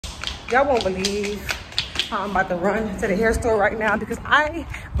Y'all won't believe how I'm about to run to the hair store right now because I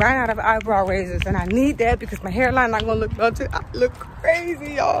ran out of eyebrow razors and I need that because my hairline not gonna look melted. I look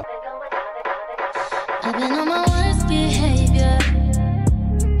crazy, y'all. I've been on my worst behavior.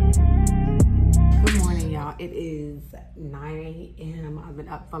 Good morning, y'all. It is 9 a.m. I've been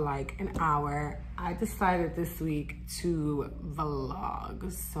up for like an hour. I decided this week to vlog.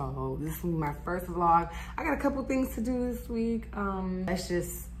 So this is my first vlog. I got a couple things to do this week. Let's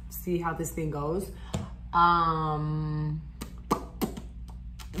just see how this thing goes.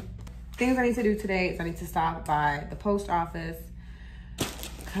 Things I need to do today is I need to stop by the post office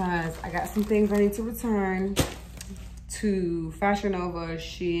because I got some things I need to return to Fashion Nova,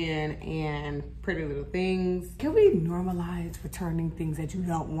 Shein, and Pretty Little Things. Can we normalize returning things that you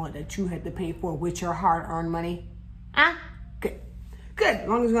don't want that you had to pay for with your hard-earned money? Ah, good. Good, as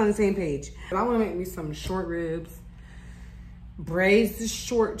long as we're on the same page. But I wanna make me some short ribs, braise the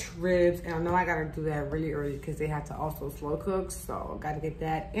short ribs, and I know I gotta do that really early because they have to also slow cook, so I gotta get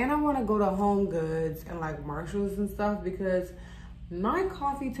that. And I wanna go to Home Goods and like Marshalls and stuff because my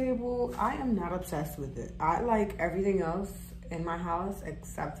coffee table, I am not obsessed with it. I like everything else in my house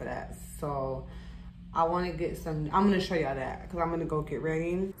except for that. So I wanna get some, I'm gonna show y'all that because I'm gonna go get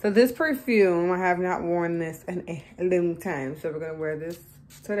ready. So this perfume, I have not worn this in a long time. So we're gonna wear this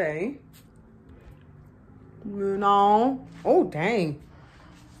today. You know, oh dang,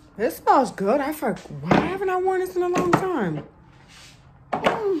 this smells good. Why haven't I worn this in a long time?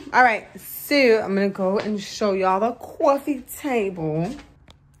 All right, so I'm gonna go and show y'all the coffee table.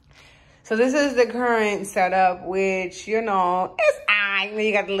 So this is the current setup, which, you know, it's I.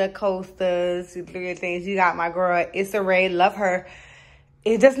 You got the little coasters, the little things. You got my girl, Issa Rae, love her.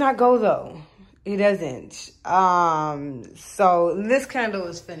 It does not go though. It doesn't. So this candle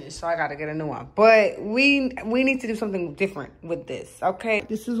is finished, so I gotta get a new one. But we need to do something different with this, okay?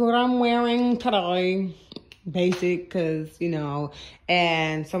 This is what I'm wearing today. Basic, cause you know,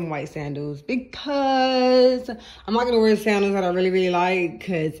 and some white sandals because I'm not gonna wear sandals that I really like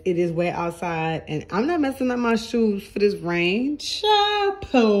because it is wet outside and I'm not messing up my shoes for this rain. Child,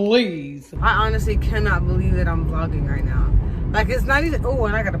 please. I honestly cannot believe that I'm vlogging right now. Like, it's not even, oh,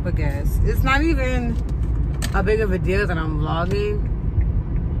 and I gotta put gas. It's not even a big of a deal that I'm vlogging,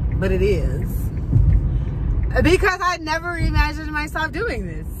 but it is. Because I never imagined myself doing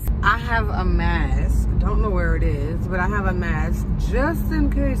this. I have a mask. Don't know where it is, but I have a mask just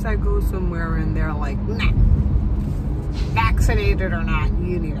in case I go somewhere and they're like, nah, vaccinated or not,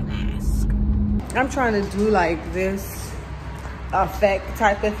 you need a mask. I'm trying to do like this effect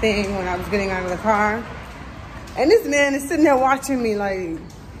type of thing when I was getting out of the car. And this man is sitting there watching me like,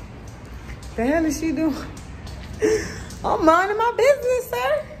 the hell is she doing? I'm minding my business,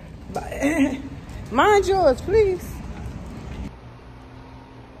 sir. But mind yours, please.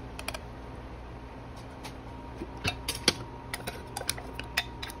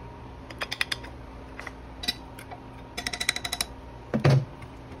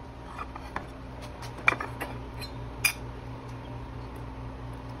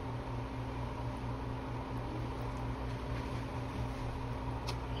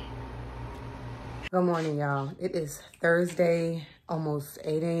 Good morning, y'all. It is Thursday, almost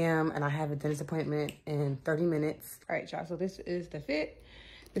 8 a.m. and I have a dentist appointment in 30 minutes. All right, y'all, so this is the fit.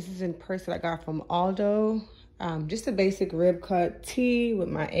 This is in purse that I got from Aldo. Just a basic rib cut tee with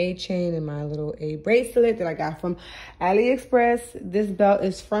my A chain and my little A bracelet that I got from AliExpress. This belt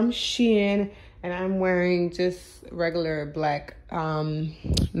is from Shein and I'm wearing just regular black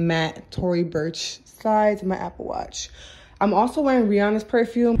matte Tory Burch slides and my Apple Watch. I'm also wearing Rihanna's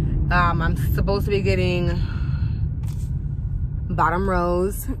perfume. I'm supposed to be getting bottom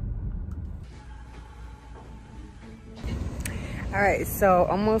rose. All right, so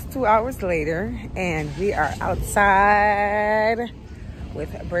almost 2 hours later, and we are outside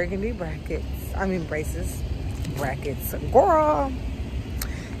with burgundy brackets. I mean braces, brackets. Girl,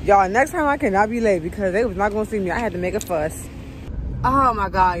 y'all, next time I cannot be late because they was not gonna see me. I had to make a fuss. Oh my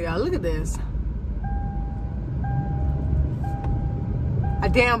God, y'all, look at this. A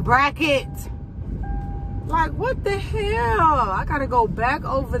damn bracket. Like, what the hell? I gotta go back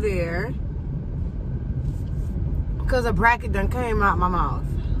over there because a bracket done came out my mouth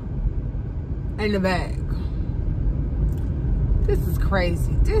in the bag. This is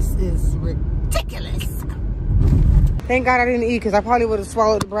crazy. This is ridiculous. Thank God I didn't eat because I probably would have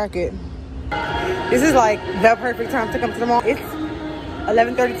swallowed the bracket. This is like the perfect time to come to the mall. It's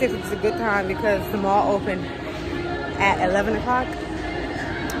 11:36, which is a good time because the mall opened at 11 o'clock.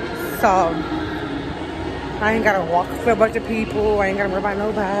 So I ain't gotta walk for a bunch of people. I ain't gotta worry about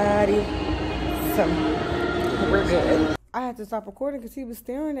nobody. So we're good. I had to stop recording because he was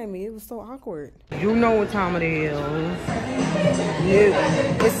staring at me. It was so awkward. You know what time it is.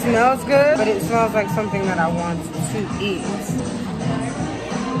 It smells good, but it smells like something that I want to eat.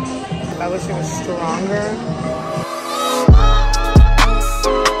 I wish it was stronger.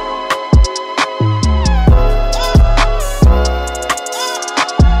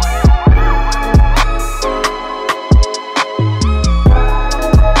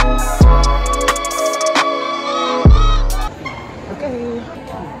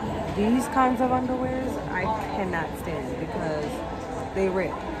 These kinds of underwears I cannot stand because they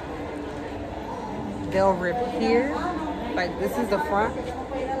rip. They'll rip here, like this is the front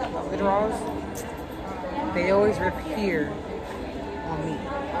of the drawers. They always rip here on me.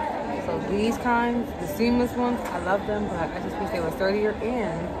 So these kinds, the seamless ones, I love them, but I just wish they were sturdier.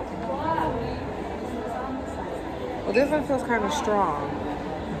 And well, this one feels kind of strong.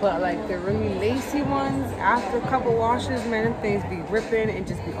 But like the really lacy ones, after a couple washes, man, them things be ripping and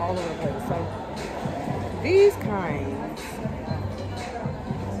just be all over the place. So these kinds,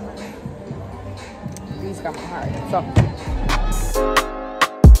 these got my heart. So.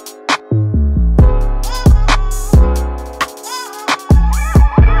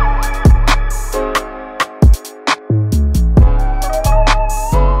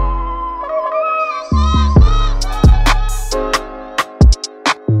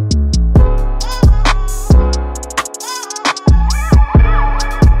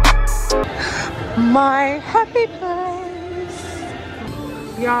 My happy place.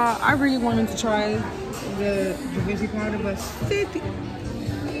 Y'all, I really wanted to try the Da Vinci powder, but 50.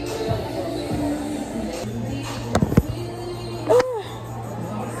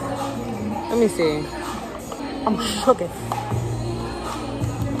 Let me see. I'm shook.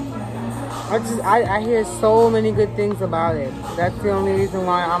 I hear so many good things about it. That's the only reason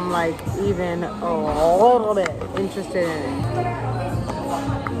why I'm like even a little bit interested in it.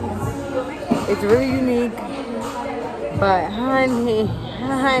 It's really unique, but honey,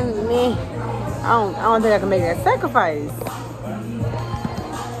 I don't think I can make that sacrifice.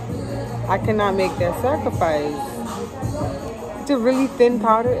 I cannot make that sacrifice. It's a really thin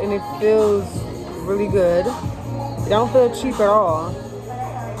powder and it feels really good. It don't feel cheap at all.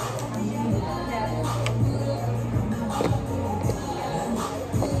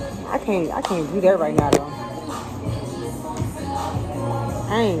 I can't do that right now though.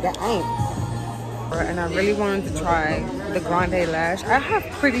 I ain't. And I really wanted to try the Grande Lash. I have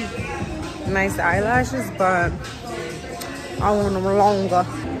pretty nice eyelashes, but I want them longer.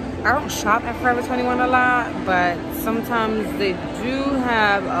 I don't shop at Forever 21 a lot, but sometimes they do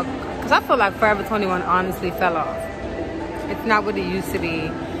have a, because I feel like Forever 21 honestly fell off. It's not what it used to be.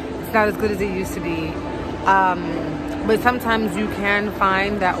 It's not as good as it used to be. But sometimes you can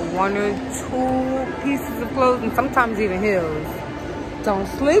find that one or two pieces of clothes, and sometimes even heels. Don't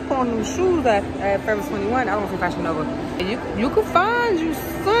sleep on them shoes at Forever 21. I don't see Fashion Nova. You could find you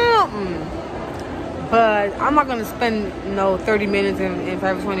something. But I'm not going to spend no 30 minutes in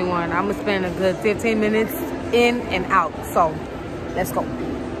Forever 21. I'm going to spend a good 15 minutes in and out. So, let's go.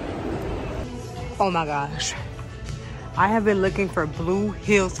 Oh my gosh. I have been looking for blue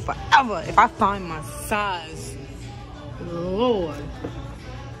heels forever. If I find my size, Lord.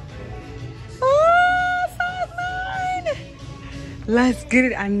 Let's get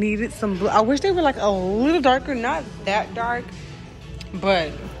it. I needed some blue. I wish they were like a little darker, not that dark,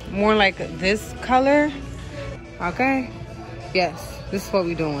 but more like this color. Okay. Yes, this is what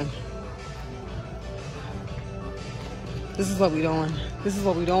we're doing. This is what we're doing. This is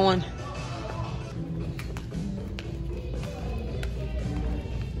what we're doing.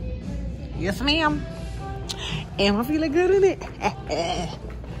 Yes, ma'am. Am I feeling good in it?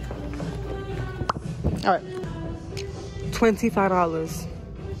 All right. $25.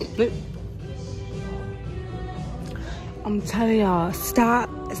 I'm telling y'all, stop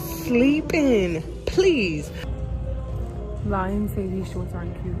sleeping, please. Lions say these shorts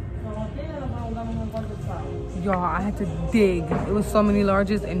aren't cute. Y'all, I had to dig. It was so many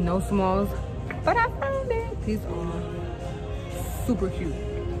larges and no smalls, but I found it. These are super cute.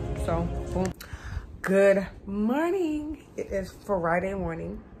 So, boom. Good morning. It is Friday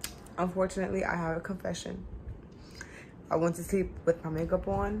morning. Unfortunately, I have a confession. I went to sleep with my makeup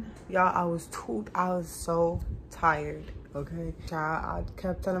on. Y'all, I was so tired, okay? I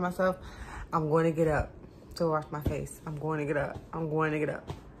kept telling myself, I'm going to get up to wash my face. I'm going to get up. I'm going to get up.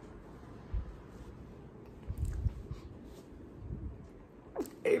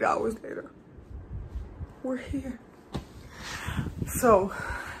 Eight hours later, we're here. So,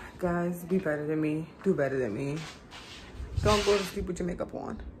 guys, be better than me. Do better than me. Don't go to sleep with your makeup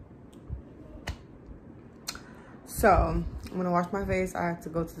on. So I'm gonna wash my face. I have to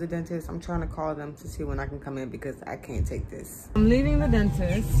go to the dentist. I'm trying to call them to see when I can come in because I can't take this. I'm leaving the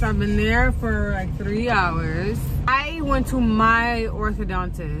dentist. I've been there for like 3 hours. I went to my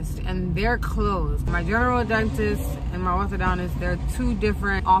orthodontist and they're closed. My general dentist and my orthodontist, they're 2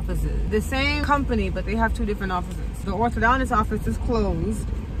 different offices. The same company, but they have 2 different offices. The orthodontist office is closed.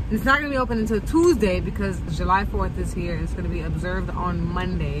 It's not gonna be open until Tuesday because July 4th is here. It's gonna be observed on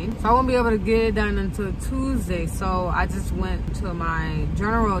Monday. So I won't be able to get it done until Tuesday. So I just went to my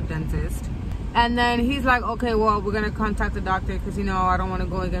general dentist. And then he's like, okay, well, we're gonna contact the doctor because, you know, I don't wanna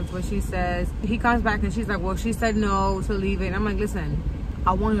go against what she says. He comes back and she's like, well, she said no to leave it. And I'm like, listen,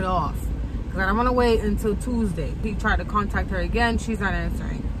 I want it off because I don't wanna wait until Tuesday. He tried to contact her again. She's not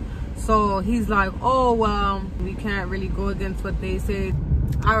answering. So he's like, oh, well, we can't really go against what they said.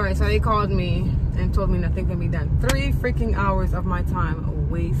 All right, so they called me and told me nothing can be done. 3 freaking hours of my time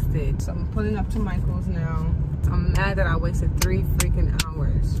wasted. So I'm pulling up to Michael's now. I'm mad that I wasted 3 freaking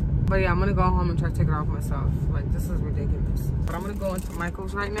hours. But yeah, I'm gonna go home and try to take it off myself. Like, this is ridiculous. But I'm gonna go into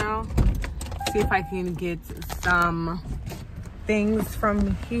Michael's right now, see if I can get some things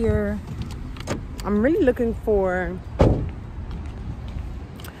from here. I'm really looking for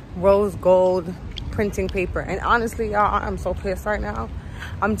rose gold printing paper. And honestly, y'all, I'm so pissed right now.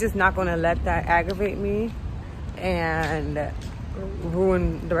 I'm just not gonna let that aggravate me and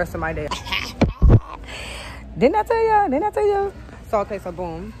ruin the rest of my day. Didn't I tell ya? Didn't I tell ya? So, okay, so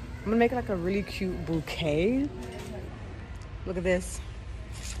boom. I'm gonna make like a really cute bouquet. Look at this.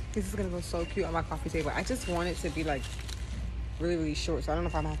 This is gonna go so cute on my coffee table. I just want it to be like really, really short. So I don't know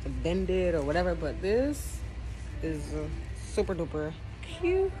if I'm gonna have to bend it or whatever, but this is super duper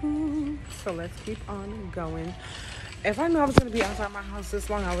cute. So let's keep on going. If I knew I was gonna be outside my house this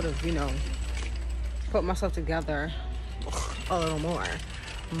long, I would have, you know, put myself together a little more.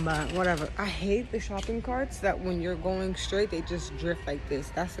 But whatever. I hate the shopping carts that when you're going straight, they just drift like this.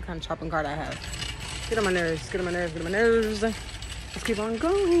 That's the kind of shopping cart I have. Get on my nerves, get on my nerves, get on my nerves. Let's keep on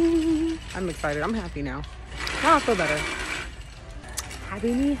going. I'm excited. I'm happy now. Now I feel better.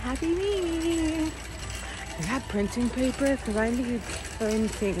 Happy me, happy me. Is that printing paper? Because I need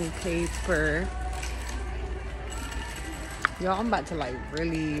printing paper. Y'all, I'm about to like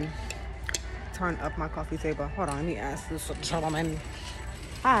really turn up my coffee table. Hold on, let me ask this gentleman.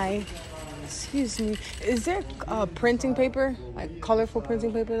 Hi, excuse me. Is there printing paper? Like colorful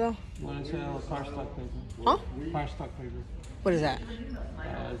printing paper though? Cardstock paper. Huh? Cardstock paper. What is that?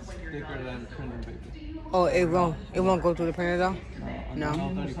 It's thicker than printing paper. Oh, it won't go through the printer though? No.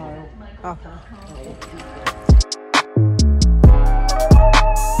 Okay.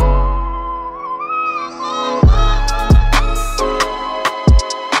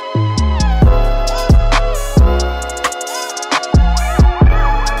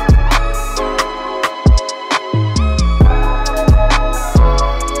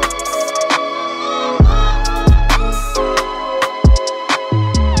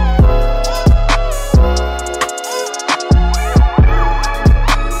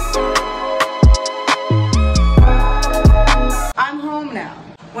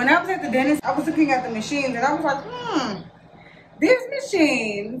 I was looking at the machines and I was like, these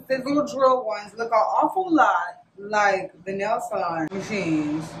machines, these little drill ones, look an awful lot like the nail salon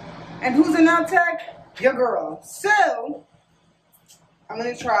machines. And who's a nail tech? Your girl. So I'm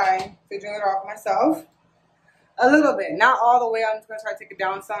gonna try to drill it off myself a little bit, not all the way. I'm just gonna try to take it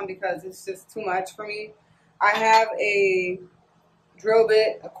down some because it's just too much for me. I have a drill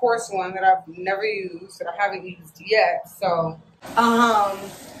bit, a coarse one that I've never used, that I haven't used yet. So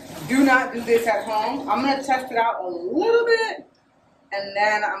do not do this at home. I'm gonna test it out a little bit and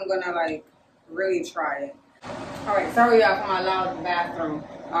then I'm gonna like really try it. All right, sorry y'all for my loud bathroom.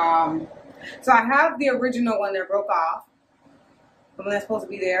 So I have the original one that broke off, the one that's supposed to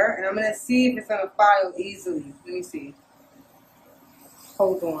be there, and I'm gonna see if it's gonna file easily. Let me see.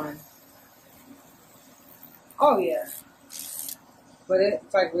 Hold on. Oh yeah, but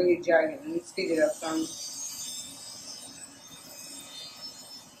it's like really jagged. Let me speed it up some.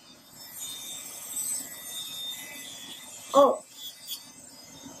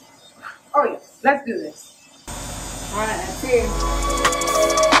 Oh yeah, let's do this. All right, let's see.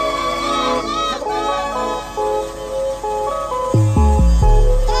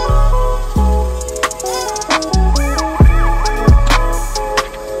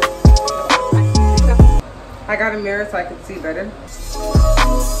 I got a mirror so I can see better.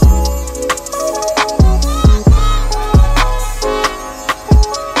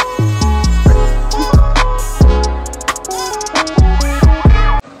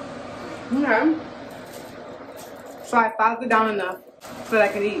 So I filed it down enough so that I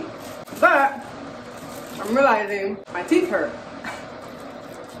can eat. But I'm realizing my teeth hurt.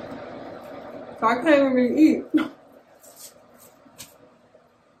 So I can't even really eat.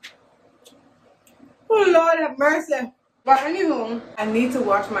 Oh Lord have mercy. But anywho, I need to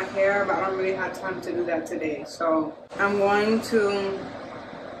wash my hair, but I don't really have time to do that today. So I'm going to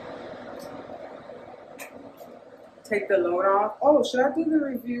take the load off. Oh, should I do the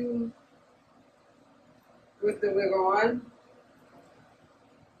review with the wig on?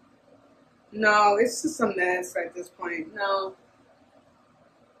 No, it's just a mess at this point. No.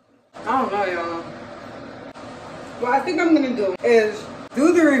 I don't know, y'all. What I think I'm gonna do is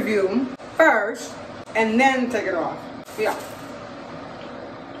do the review first and then take it off. Yeah.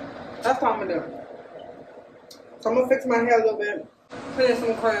 That's what I'm gonna do. So I'm gonna fix my hair a little bit, put in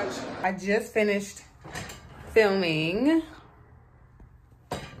some crimps. I just finished filming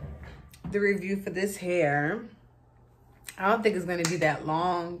the review for this hair. I don't think it's gonna be that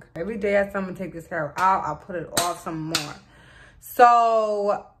long. Every day after I'm gonna take this hair out, I'll put it off some more.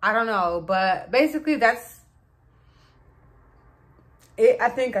 So I don't know, but basically that's it. I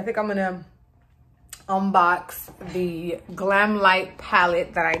think I'm gonna unbox the Glamlite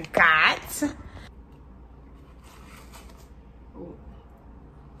palette that I got.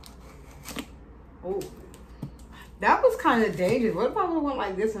 Oh, that was kind of dangerous. What if I would went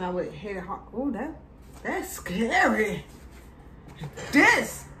like this and I would hit it hard? Oh, that's scary.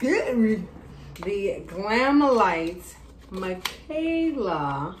 That's scary. The Glamlite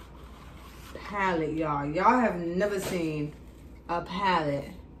Michaela palette, y'all. Y'all have never seen a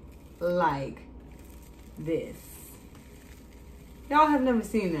palette like this. Y'all have never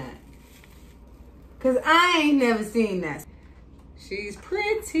seen that. Cause I ain't never seen that. She's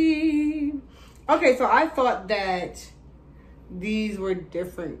pretty. Okay, so I thought that these were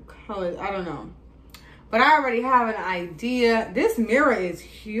different colors. I don't know. But I already have an idea. This mirror is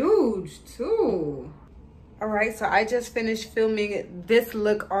huge too. All right, so I just finished filming this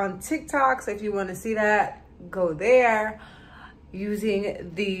look on TikTok. So if you want to see that, go there.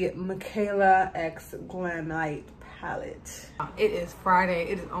 Using the Michaela X Glamlite palette. It is Friday.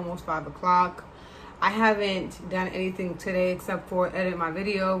 It is almost 5 o'clock. I haven't done anything today except for edit my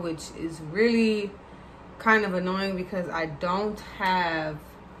video, which is really kind of annoying because I don't have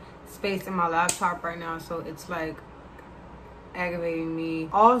space in my laptop right now, so it's like aggravating me.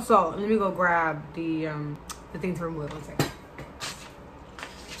 Also, let me go grab the thing to remove it. 1 second.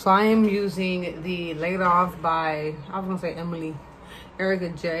 So I am using the Laid Off by, I was gonna say Emily, Erica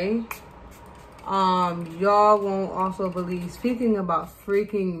J. Y'all won't also believe, speaking about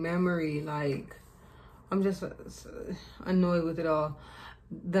freaking memory, like, I'm just annoyed with it all.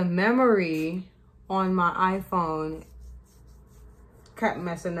 The memory on my iPhone kept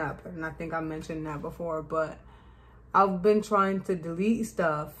messing up, and I think I mentioned that before, but I've been trying to delete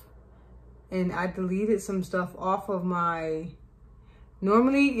stuff, and I deleted some stuff off of my,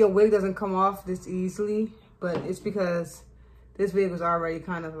 normally your wig doesn't come off this easily, but it's because this wig was already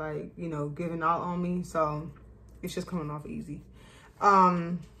kind of like, you know, giving out on me, so it's just coming off easy.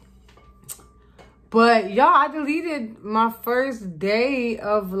 But y'all, I deleted my first day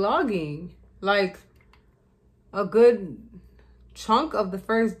of vlogging, like a good chunk of the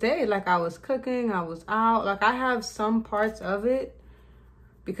first day. Like I was cooking, I was out. Like I have some parts of it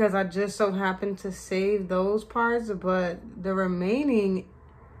because I just so happened to save those parts, but the remaining,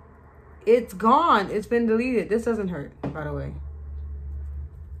 it's gone. It's been deleted. This doesn't hurt, by the way.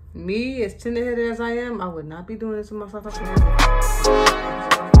 Me, as tender-headed as I am, I would not be doing this to myself. I just opened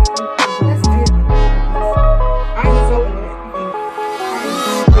it.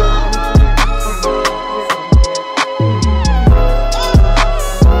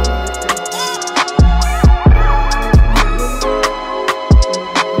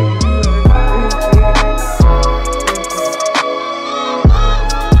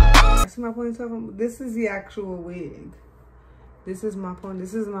 This is the actual wig. This is my point.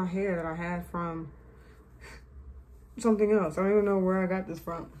 This is my hair that I had from something else. I don't even know where I got this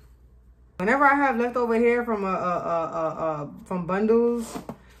from. Whenever I have leftover hair from from bundles,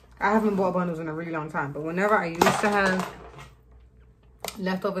 I haven't bought bundles in a really long time. But whenever I used to have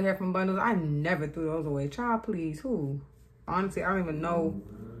leftover hair from bundles, I never threw those away. Child, please, who? Honestly, I don't even know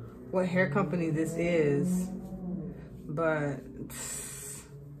what hair company this is, but.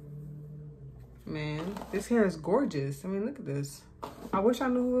 Man, this hair is gorgeous. I mean, look at this. I wish I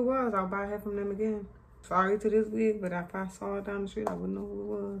knew who it was. I'll buy hair from them again. Sorry to this wig, but if I saw it down the street, I wouldn't know who it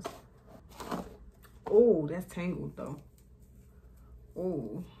was. Oh, that's tangled though.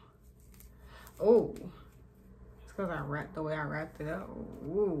 Oh. Oh. It's because I wrapped the way I wrapped it up.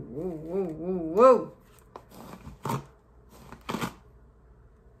 Whoa, whoa, whoa, whoa, whoa.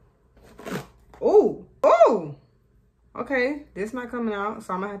 Oh. Oh. Okay, this not coming out,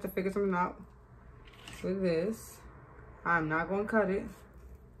 so I'm gonna have to figure something out with this. I'm not gonna cut it.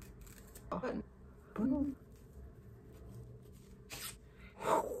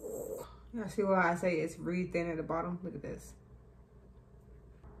 You see why I say it's really thin at the bottom? Look at this.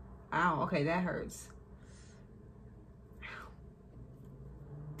 Ow, okay, that hurts.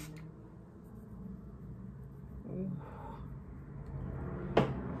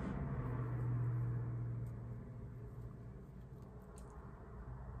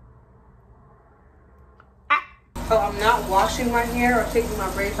 So I'm not washing my hair or taking my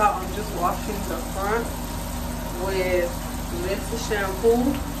braids out. I'm just washing the front with this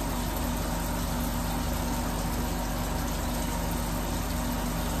shampoo.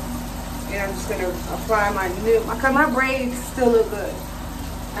 And I'm just gonna apply my new, because my braids still look good.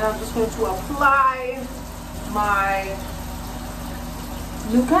 And I'm just going to apply my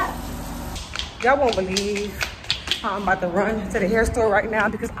new cap. Y'all won't believe how I'm about to run to the hair store right now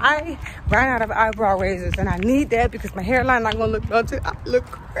because I ran out of eyebrow razors and I need that because my hairline not gonna look melted. I look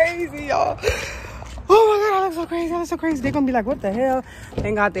crazy, y'all. Oh my God, I look so crazy. I look so crazy. They're gonna be like, what the hell?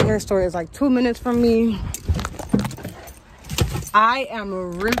 Thank God the hair store is like 2 minutes from me. I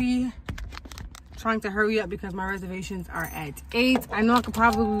am really trying to hurry up because my reservations are at 8. I know I could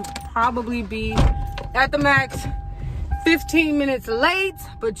probably be at the max 15 minutes late,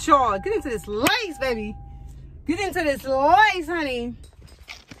 but y'all, get into this lace, baby. Get into this lace, honey.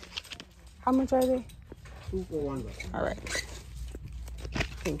 How much are they? 2 for $1. All right.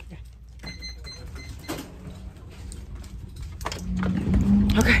 Thank you.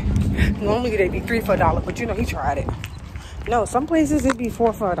 Okay. Normally they'd be 3 for $1, but you know he tried it. No, some places it'd be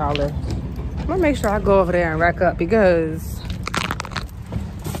 4 for $1. I'm gonna make sure I go over there and rack up because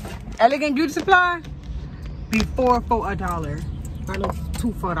Elegant Beauty Supply be 4 for $1. I know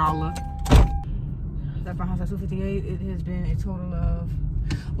 2 for $1. Left my house at 2:58. It has been a total of,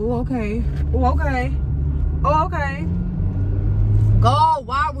 oh, okay. Oh, okay. Oh, okay. God,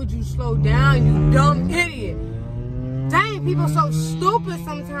 why would you slow down, you dumb idiot? Dang, people so stupid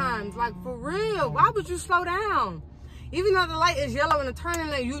sometimes. Like, for real, why would you slow down? Even though the light is yellow in the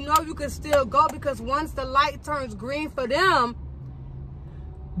turning lane, you know you can still go because once the light turns green for them,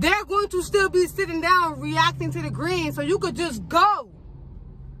 they're going to still be sitting down reacting to the green, so you could just go.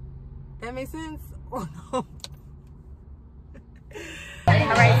 That makes sense? Oh no.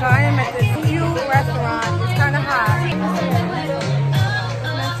 Alright, so I am at this cute restaurant. It's kind of hot.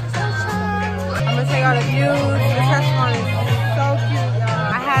 I'm gonna take all the views. This restaurant is so cute,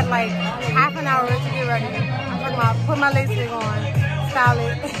 y'all. I had like half an hour to get ready. I'm talking about put my lipstick on, style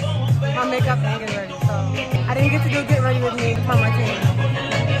it, my makeup, and get ready. So I didn't get to do get ready with me for my team.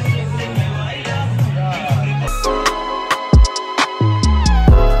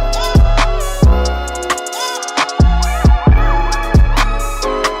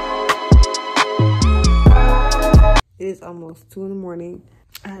 It is almost 2 in the morning.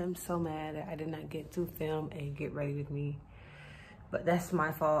 I am so mad that I did not get to film and get ready with me. But that's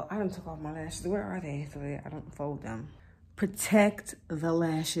my fault. I done took off my lashes. Where are they? So that I don't fold them. Protect the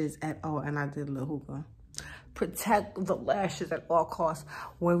lashes at all. And I did a little hookah. Protect the lashes at all costs.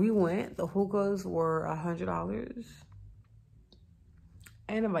 When we went, the hookahs were $100.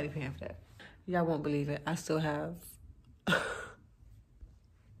 Ain't nobody paying for that. Y'all won't believe it. I still have...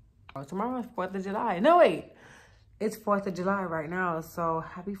 Oh, tomorrow is 4th of July. No, wait. It's 4th of July right now, so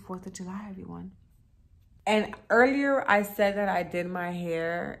happy 4th of July, everyone. And earlier I said that I did my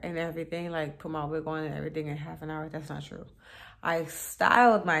hair and everything, like put my wig on and everything in half an hour. That's not true. I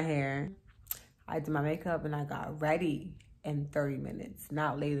styled my hair, I did my makeup, and I got ready in 30 minutes.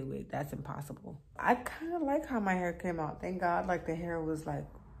 Not lay the wig, that's impossible. I kind of like how my hair came out. Thank God, like the hair was like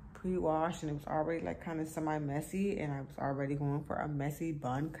pre-washed and it was already like kind of semi-messy, and I was already going for a messy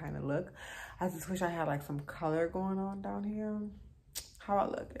bun kind of look. I just wish I had like some color going on down here. How I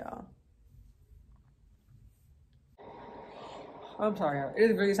look, y'all? I'm sorry, y'all.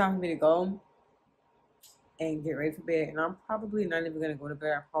 It is really time for me to go and get ready for bed, and I'm probably not even gonna go to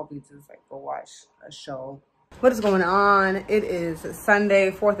bed. I'll probably just like go watch a show. What is going on? It is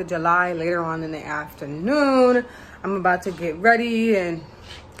Sunday, 4th of July, later on in the afternoon. I'm about to get ready and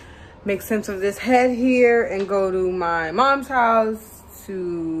make sense of this head here and go to my mom's house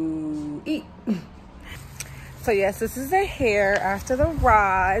to eat. So yes, this is the hair after the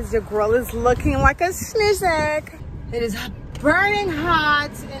rise. Your girl is looking like a snitch egg. It is burning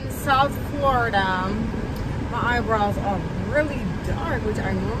hot in South Florida. My eyebrows are really dark, which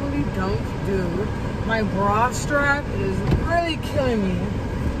I normally don't do. My bra strap is really killing me.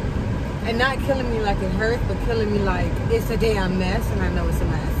 And not killing me like it hurts, but killing me like it's a damn mess, and I know it's a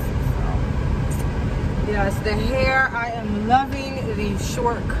mess. So Yes, the hair, I am loving the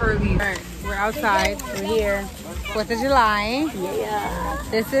short curly. All right, we're outside. We're here. 4th of July. Yeah.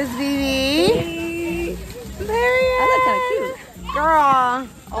 This is Vivi. Hilarious. I look kind of cute. Girl,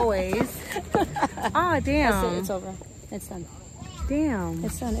 always. Oh, damn. That's it. It's over. It's done. Damn.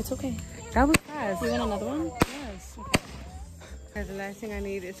 It's done. It's okay. That was fast. You want another one? Yes. Okay. Guys, the last thing I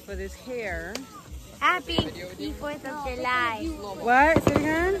need is for this hair. Happy 4th of July. What? Say it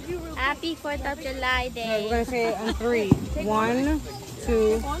again? Happy 4th of July Okay, Day. we're going to say it on 3. 1,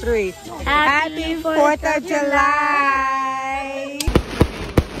 2, 3. Happy 4th of July.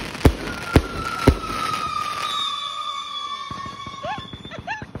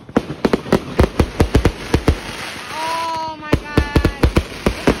 Oh my God.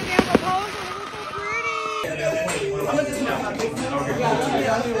 Look at the damn proposal. It was so pretty.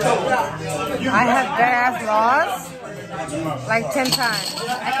 I have badass lost like 10 times.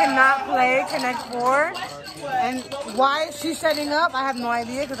 I cannot play Connect 4. And why is she setting up? I have no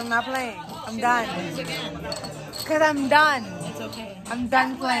idea because I'm not playing. I'm done. Because I'm done. It's okay. I'm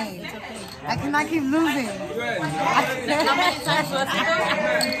done playing. It's okay. I cannot keep losing. How many times left to go?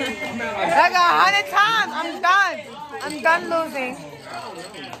 Like 100 times. I'm done. I'm done losing.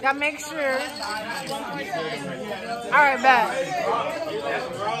 Gotta make sure. All right, bet.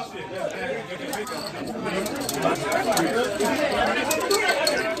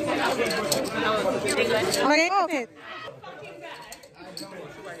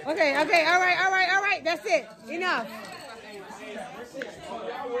 Okay, okay, all right. That's it. Enough.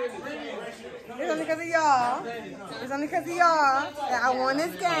 It's only because of y'all. It's only because of y'all that I won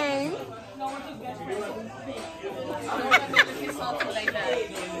this game.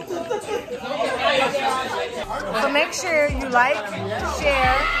 So make sure you like,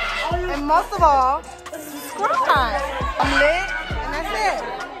 share, and most of all, subscribe. I'm lit, and that's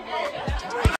it.